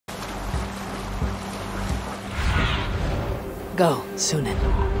Go, Sunan.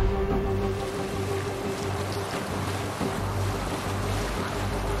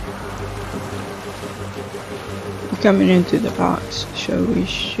 Coming into the box, so we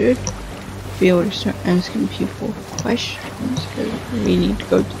should be able to start asking people questions. We need to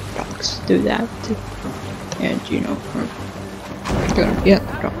go to the docks to do that. And you know, we're gonna be at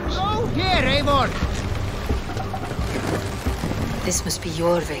the docks. Oh, here, Eivor! This must be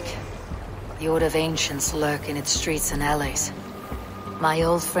Jorvik. The Order of Ancients lurk in its streets and alleys. My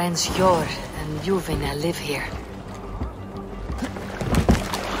old friends Jor and Juvina live here.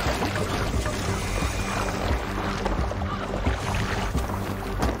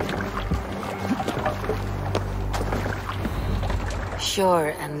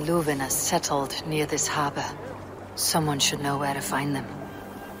 Jor and Luvina settled near this harbor. Someone should know where to find them.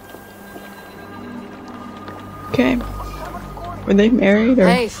 Okay. Were they married or?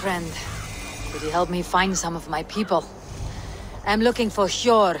 Hey, friend. Could you help me find some of my people? I'm looking for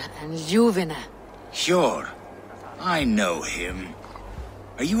Jor and Juvina. Sure. I know him.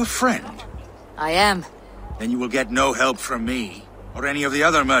 Are you a friend? I am. Then you will get no help from me, or any of the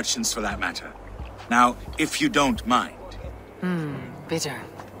other merchants for that matter. Now, if you don't mind. Bitter.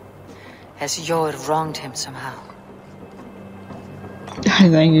 Has Jor wronged him somehow? I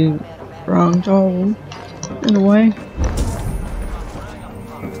think he wronged all of them, in a way.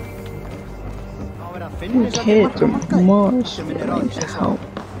 The kids are most willing to help.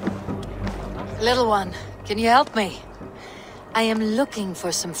 Little one, can you help me? I am looking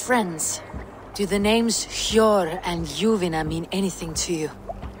for some friends. Do the names Jor and Juvina mean anything to you?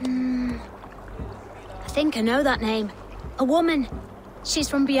 I think I know that name. A woman. She's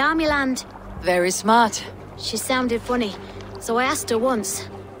from Biamiland. Very smart. She sounded funny, so I asked her once.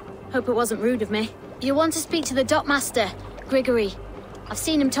 Hope it wasn't rude of me. You want to speak to the dockmaster, Grigory. I've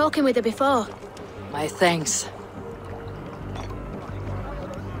seen him talking with her before. My thanks.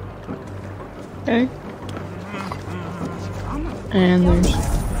 Okay. And there's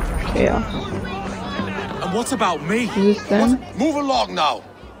chaos. And what about me? Is this them? Move along now.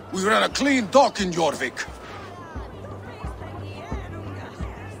 We ran a clean dock in Jorvik.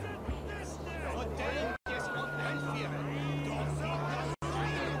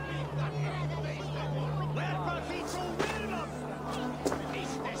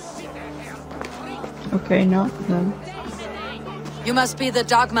 Okay, not them. You must be the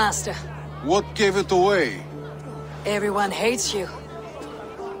dogmaster. What gave it away? Everyone hates you.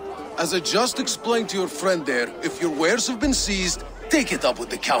 As I just explained to your friend there, if your wares have been seized, take it up with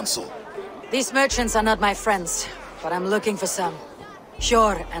the council. These merchants are not my friends, but I'm looking for some.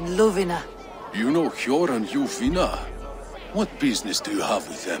 Jor and Luvina. You know Hjor and Juvina? What business do you have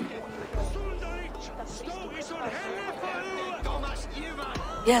with them?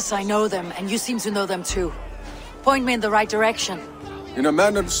 Yes, I know them, and you seem to know them too. Point me in the right direction. In a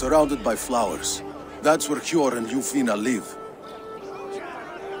manor surrounded by flowers. That's where Hjor and Juvina live.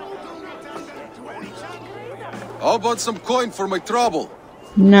 How about some coin for my trouble?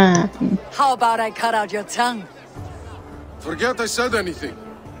 Nah. How about I cut out your tongue? Forget I said anything.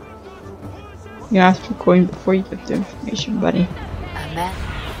 You asked for coin before you get the information, buddy.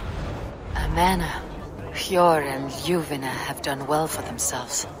 Amana. Hjor and Juvina have done well for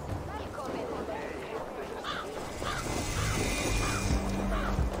themselves.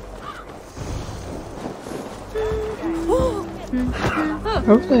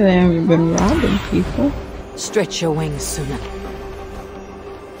 Hopefully they haven't been robbing people. Stretch your wings, Sunan.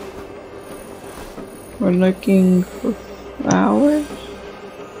 We're looking for flowers.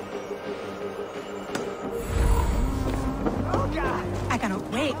 I cannot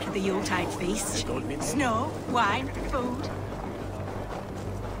wait for the Yuletide feast. Snow, wine, food.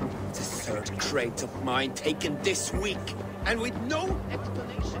 The third crate of mine taken this week, and with no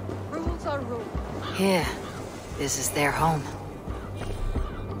explanation. Rules are rules. Here. This is their home.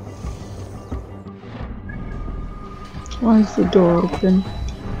 Why is the door open?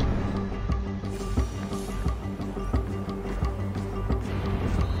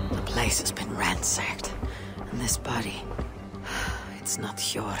 The place has been ransacked. And this body... It's not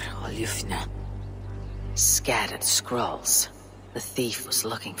Hjor or Ljufna. Scattered scrolls. The thief was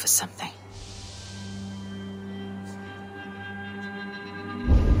looking for something.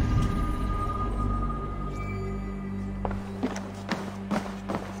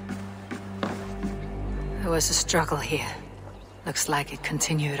 There was a struggle here. Looks like it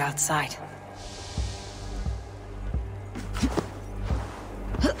continued outside.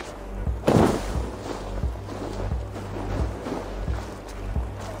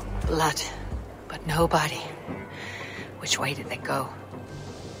 Blood, but no body. Which way did they go?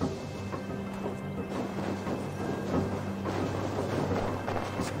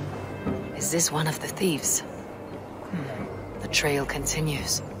 Is this one of the thieves? The trail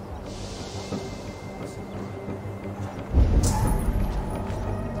continues.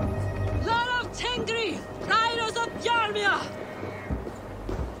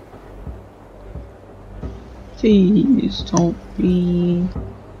 Please don't be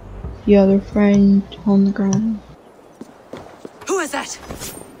the other friend on the ground. Who is that?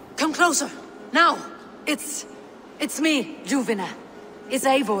 Come closer, now! It's me, Juvina. It's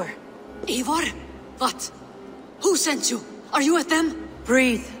Eivor. Eivor? What? Who sent you? Are you with them?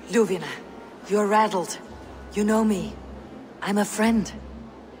 Breathe, Juvina. You're rattled. You know me. I'm a friend.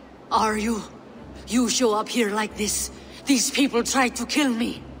 Are you? You show up here like this. These people tried to kill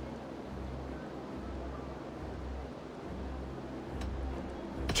me.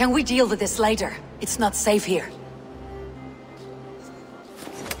 Can we deal with this later? It's not safe here.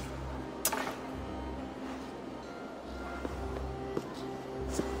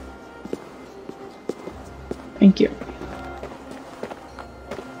 Thank you.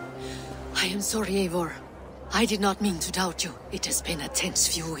 I am sorry, Eivor. I did not mean to doubt you. It has been a tense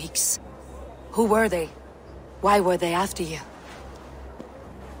few weeks. Who were they? Why were they after you?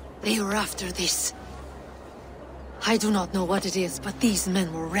 They were after this. I do not know what it is, but these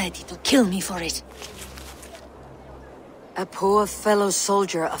men were ready to kill me for it. A poor fellow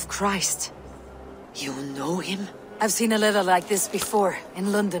soldier of Christ. You know him? I've seen a letter like this before,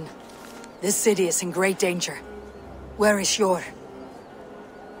 in London. This city is in great danger. Where is Yor?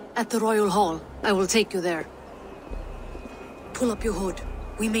 At the Royal Hall. I will take you there. Pull up your hood.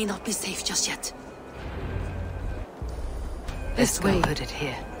 We may not be safe just yet. This way. Put it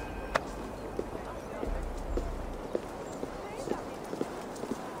here.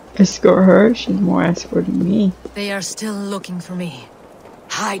 Escort her? She's more escorting me. They are still looking for me.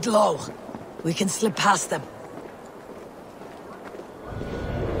 Hide low. We can slip past them.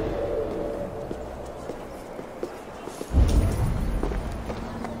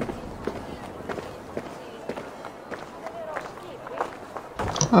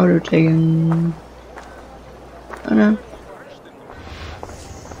 I would have taken... Oh no.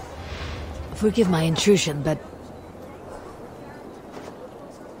 Forgive my intrusion, but...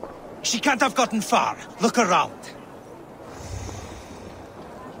 She can't have gotten far. Look around.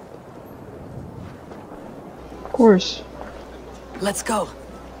 Of course. Let's go.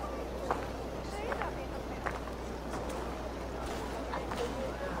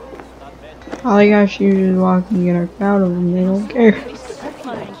 All I got, she just walk and get her out of them. They don't care.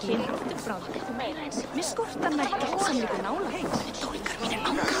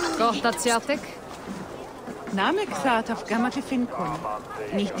 Gott att se þig. Namek það af gamalli finnkonu.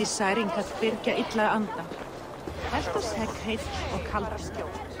 Nýtti særing að byrgja illa anda. Heltast hegg heill og kaldur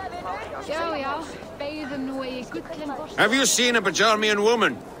skjól. Já, beigðu nú eigi gullin bort. Have you seen a Bajarmian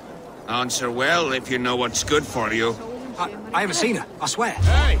woman? Answer well if you know what's good for you. I haven't seen her, I swear.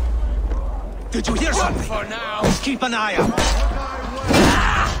 Hey! Did you hear something? For now. Keep an eye out.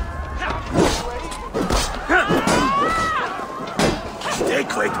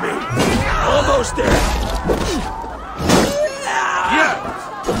 Stick with me. Almost there.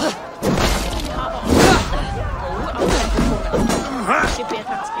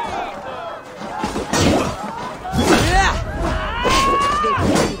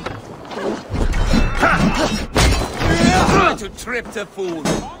 Try to trip the fool.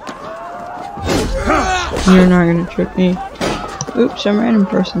 You're not gonna trip me. Oops, some random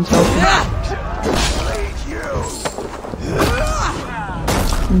person's helping.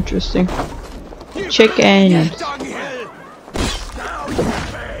 Interesting. Chicken.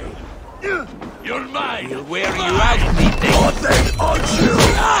 You're mine. He'll wear you out, meeting.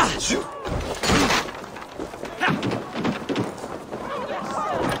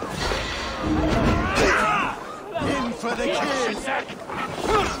 In for the kill.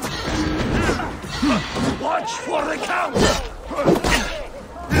 Watch for the count.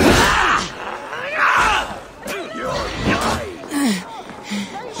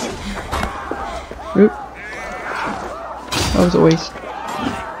 Oop. That was a waste.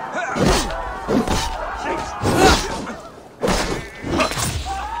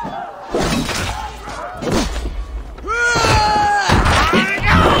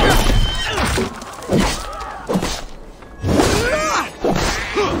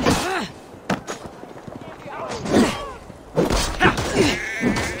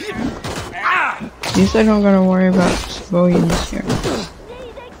 At least I don't gotta worry about civilians here.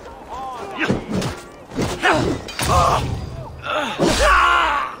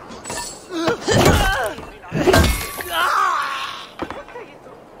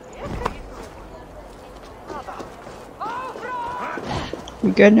 We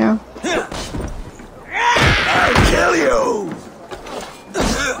good now?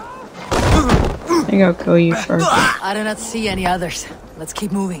 think I'll kill you first. I do not see any others. Let's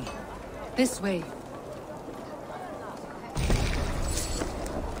keep moving. This way.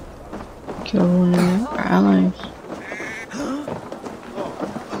 Kill one of our allies.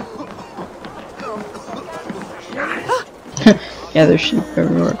 Yeah, there's sheep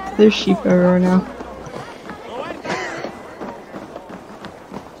everywhere. There's sheep everywhere now.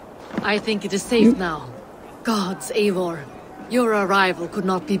 I think it is safe now. Gods, Eivor. Your arrival could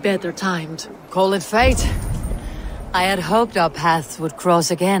not be better timed. Call it fate. I had hoped our paths would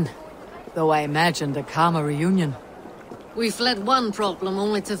cross again, though I imagined a calmer reunion. We fled one problem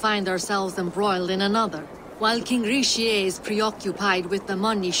only to find ourselves embroiled in another. While King Richier is preoccupied with the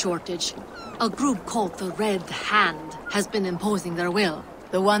money shortage, a group called the Red Hand has been imposing their will.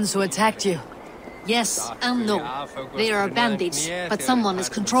 The ones who attacked you? Yes and no. They are bandits, but someone is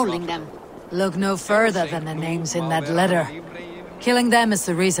controlling them. Look no further than the names in that letter. Killing them is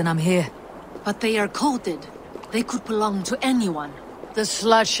the reason I'm here. But they are coded. They could belong to anyone. The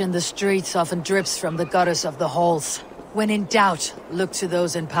sludge in the streets often drips from the gutters of the halls. When in doubt, look to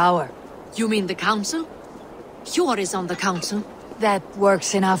those in power. You mean the council? Hjor is on the council. That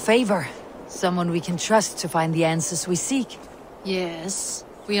works in our favor. Someone we can trust to find the answers we seek. Yes,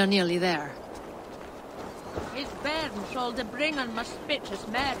 we are nearly there. His bairns all the bringen must spit his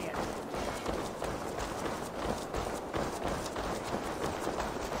Marion.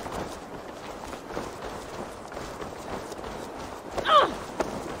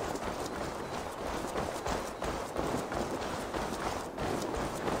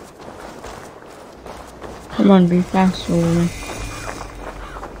 Come on, be faster, woman.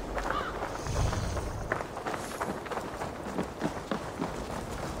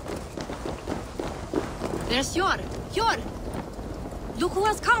 There's Hjor! Hjor! Look who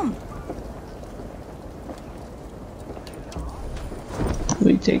has come!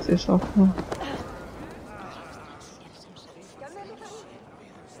 We take this off now.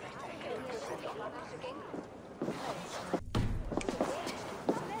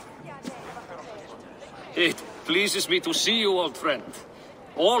 It pleases me to see you, old friend.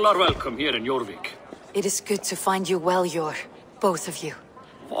 All are welcome here in Jorvik. It is good to find you well, Hjor. Both of you.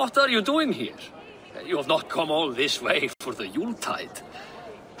 What are you doing here? You have not come all this way for the Yuletide.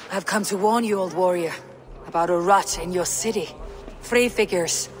 I've come to warn you, old warrior, about a rot in your city. Free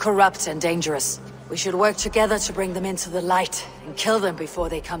figures, corrupt and dangerous. We should work together to bring them into the light and kill them before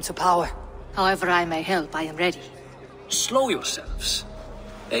they come to power. However I may help, I am ready. Slow yourselves.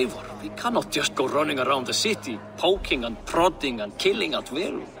 Eivor, we cannot just go running around the city, poking and prodding and killing at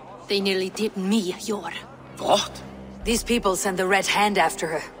will. They nearly did me, Hjor. What? These people send the Red Hand after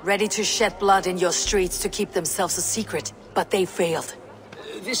her, ready to shed blood in your streets to keep themselves a secret. But they failed.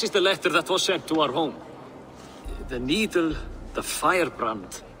 This is the letter that was sent to our home. The needle, the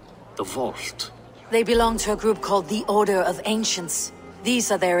firebrand, the vault. They belong to a group called the Order of Ancients.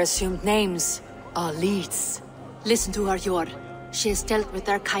 These are their assumed names. Our leads. Listen to her, Hjor. She has dealt with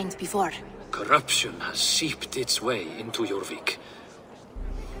their kind before. Corruption has seeped its way into Jorvik.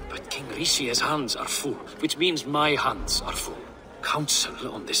 But King Richier's hands are full, which means my hands are full.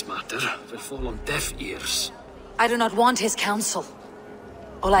 Counsel on this matter will fall on deaf ears. I do not want his counsel.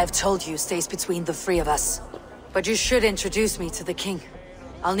 All I have told you stays between the three of us. But you should introduce me to the king.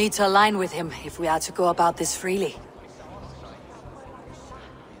 I'll need to align with him if we are to go about this freely.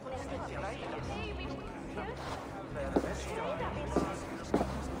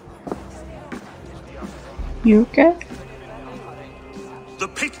 You okay? The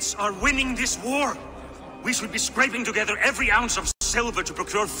Picts are winning this war. We should be scraping together every ounce of silver to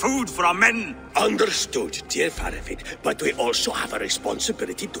procure food for our men. Understood, dear Faravik, but we also have a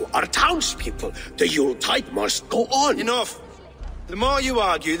responsibility to our townspeople. The Yuletide must go on. Enough! The more you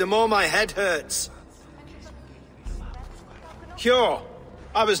argue, the more my head hurts. Hjor,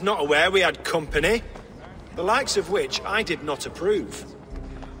 I was not aware we had company, the likes of which I did not approve.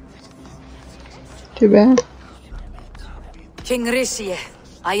 Too bad. King Richier,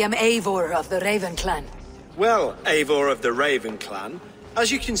 I am Eivor of the Raven clan. Well, Eivor of the Raven clan,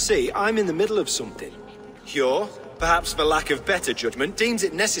 as you can see, I'm in the middle of something. Hjor, perhaps for lack of better judgment, deems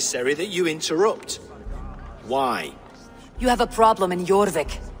it necessary that you interrupt. Why? You have a problem in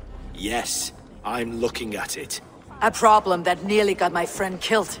Jorvik. Yes, I'm looking at it. A problem that nearly got my friend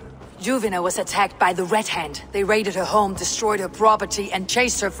killed. Juvina was attacked by the Red Hand. They raided her home, destroyed her property, and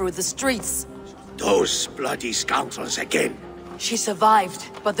chased her through the streets. Those bloody scoundrels again. She survived,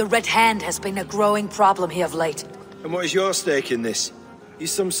 but the Red Hand has been a growing problem here of late. And what is your stake in this? You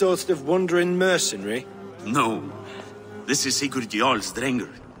some sort of wandering mercenary? No. This is Sigurd Jarl's Drenger.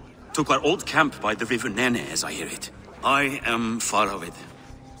 Took our old camp by the river Nene, as I hear it. I am far of it.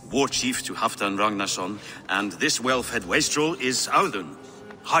 war chief to Halfdan Ragnarsson, and this well-fed wastrel is Audun,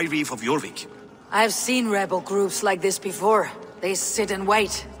 High Reeve of Jorvik. I've seen rebel groups like this before. They sit and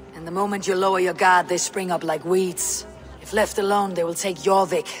wait, and the moment you lower your guard, they spring up like weeds. If left alone, they will take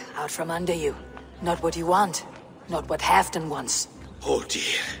Jorvik out from under you. Not what you want, not what Halfdan wants. Oh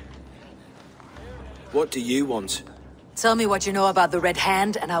dear. What do you want? Tell me what you know about the Red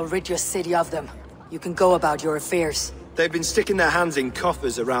Hand, and I'll rid your city of them. You can go about your affairs. They've been sticking their hands in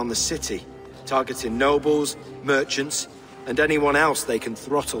coffers around the city, targeting nobles, merchants, and anyone else they can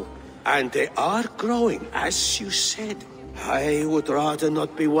throttle. And they are growing, as you said. I would rather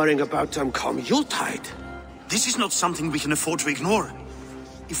not be worrying about them come Yuletide. This is not something we can afford to ignore.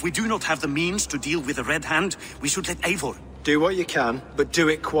 If we do not have the means to deal with the Red Hand, we should let Eivor. Do what you can, but do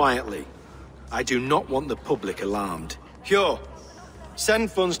it quietly. I do not want the public alarmed. Hjor,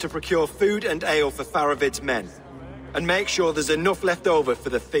 send funds to procure food and ale for Faravid's men. And make sure there's enough left over for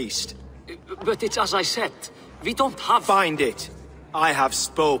the feast. But it's as I said, we don't have... Find it. I have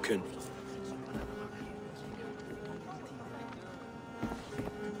spoken.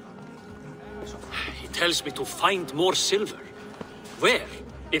 He tells me to find more silver. Where?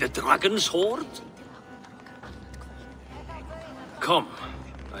 In a dragon's hoard? Come,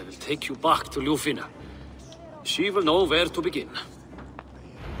 I will take you back to Ljufina. She will know where to begin.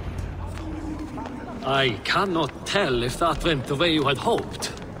 I cannot tell if that went the way you had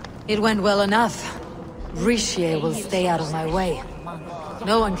hoped. It went well enough. Richier will stay out of my way.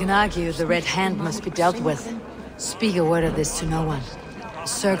 No one can argue the Red Hand must be dealt with. Speak a word of this to no one. A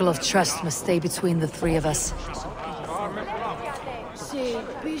circle of trust must stay between the three of us.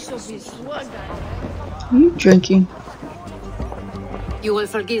 Are you drinking? You will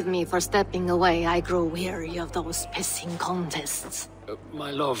forgive me for stepping away. I grow weary of those pissing contests. My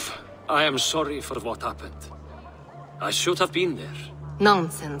love, I am sorry for what happened. I should have been there.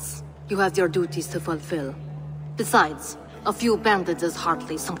 Nonsense. You have your duties to fulfill. Besides, a few bandits is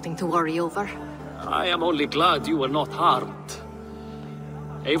hardly something to worry over. I am only glad you were not harmed.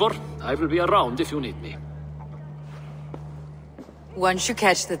 Eivor, I will be around if you need me. Once you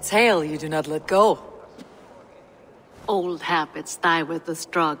catch the tail, you do not let go. Old habits die with the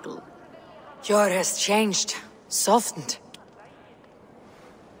struggle. Hjor has changed, softened.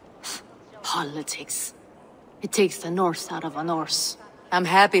 Politics. It takes the Norse out of a Norse. I'm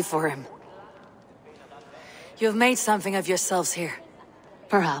happy for him. You've made something of yourselves here.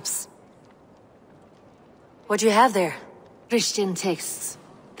 Perhaps. What do you have there? Christian texts.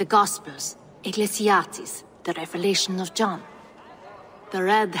 The Gospels. Ecclesiastes. The Revelation of John. The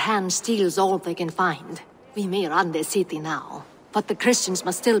Red Hand steals all they can find. We may run the city now, but the Christians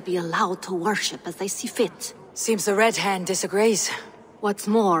must still be allowed to worship as they see fit. Seems the Red Hand disagrees. What's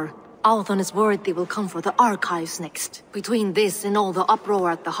more, Althon is worried they will come for the archives next. Between this and all the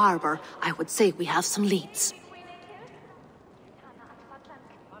uproar at the harbor, I would say we have some leads.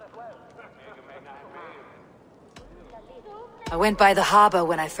 I went by the harbor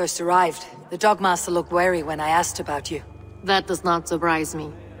when I first arrived. The Dogmaster looked wary when I asked about you. That does not surprise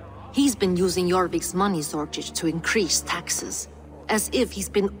me. He's been using Jorvik's money shortage to increase taxes. As if he's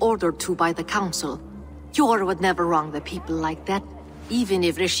been ordered to by the council. Hjor would never wrong the people like that, even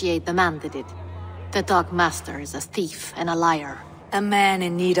if Richier demanded it. The Dogmaster is a thief and a liar. A man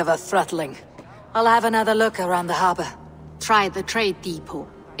in need of a throttling. I'll have another look around the harbor. Try the trade depot.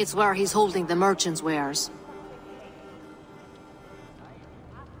 It's where he's holding the merchants' wares.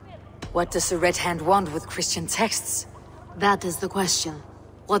 What does the Red Hand want with Christian texts? That is the question.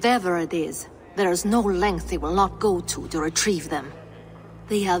 Whatever it is, there is no length they will not go to retrieve them.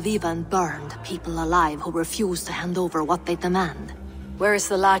 They have even burned people alive who refuse to hand over what they demand. Where is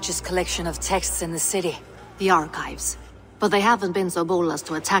the largest collection of texts in the city? The archives. But they haven't been so bold as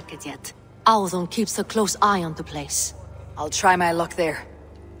to attack it yet. Althon keeps a close eye on the place. I'll try my luck there.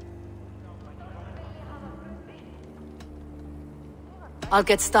 I'll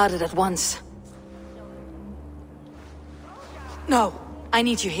get started at once. No, I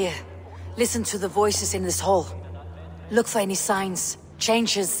need you here. Listen to the voices in this hall. Look for any signs,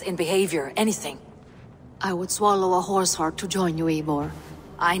 changes in behavior, anything. I would swallow a horse heart to join you, Eivor.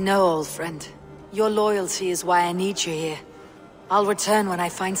 I know, old friend. Your loyalty is why I need you here. I'll return when I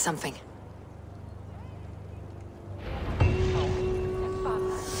find something.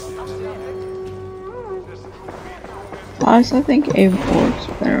 Guys, I think Eivor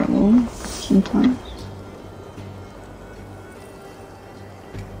works better alone sometimes.